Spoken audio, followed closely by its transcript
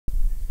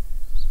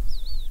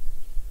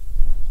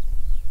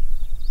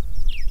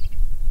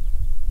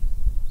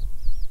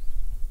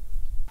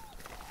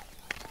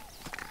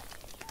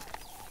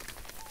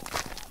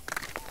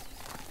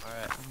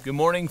Good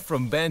morning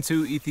from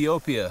Bantu,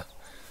 Ethiopia.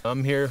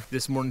 I'm here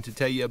this morning to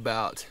tell you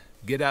about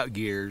Get Out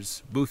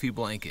Gear's Bouffie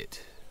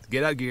Blanket.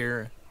 Get Out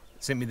Gear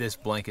sent me this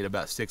blanket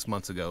about 6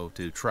 months ago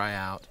to try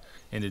out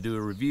and to do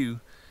a review.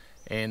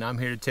 And I'm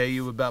here to tell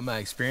you about my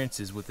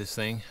experiences with this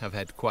thing. I've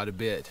had quite a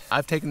bit.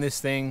 I've taken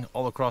this thing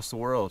all across the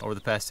world over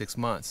the past 6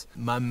 months.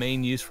 My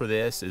main use for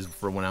this is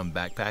for when I'm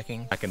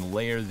backpacking. I can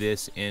layer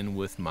this in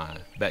with my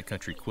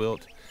backcountry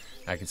quilt.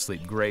 I can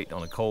sleep great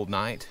on a cold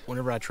night.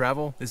 Whenever I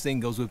travel, this thing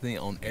goes with me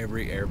on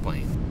every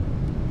airplane.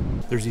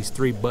 There's these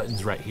 3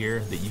 buttons right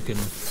here that you can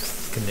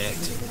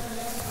connect.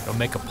 It'll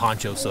make a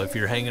poncho, so if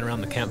you're hanging around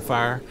the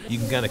campfire, you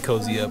can kind of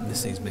cozy up.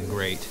 This thing's been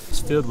great.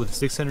 It's filled with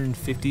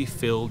 650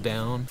 fill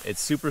down.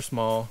 It's super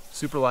small,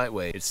 super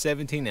lightweight. It's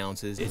 17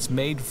 ounces. It's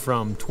made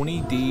from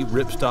 20D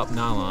ripstop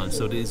nylon,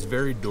 so it is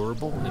very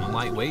durable and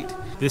lightweight.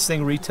 This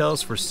thing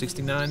retails for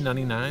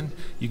 $69.99.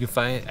 You can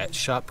find it at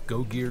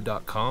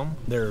shopgogear.com.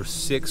 There are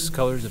 6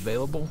 colors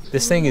available.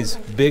 This thing is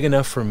big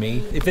enough for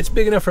me. If it's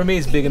big enough for me,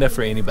 it's big enough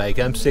for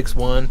anybody. I'm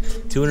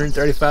 6'1",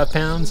 235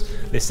 pounds.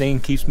 This thing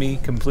keeps me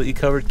completely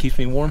covered, keeps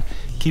me warm,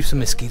 keeps the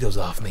mosquitoes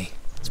off me.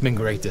 It's been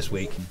great this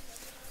week.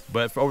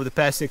 But for over the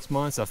past 6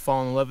 months, I've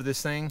fallen in love with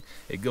this thing.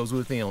 It goes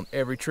with me on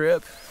every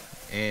trip,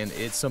 and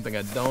it's something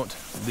I don't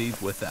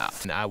leave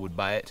without. And I would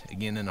buy it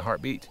again in a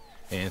heartbeat,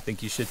 and I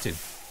think you should too.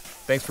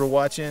 Thanks for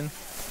watching.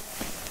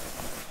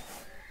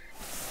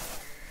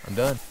 I'm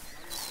done.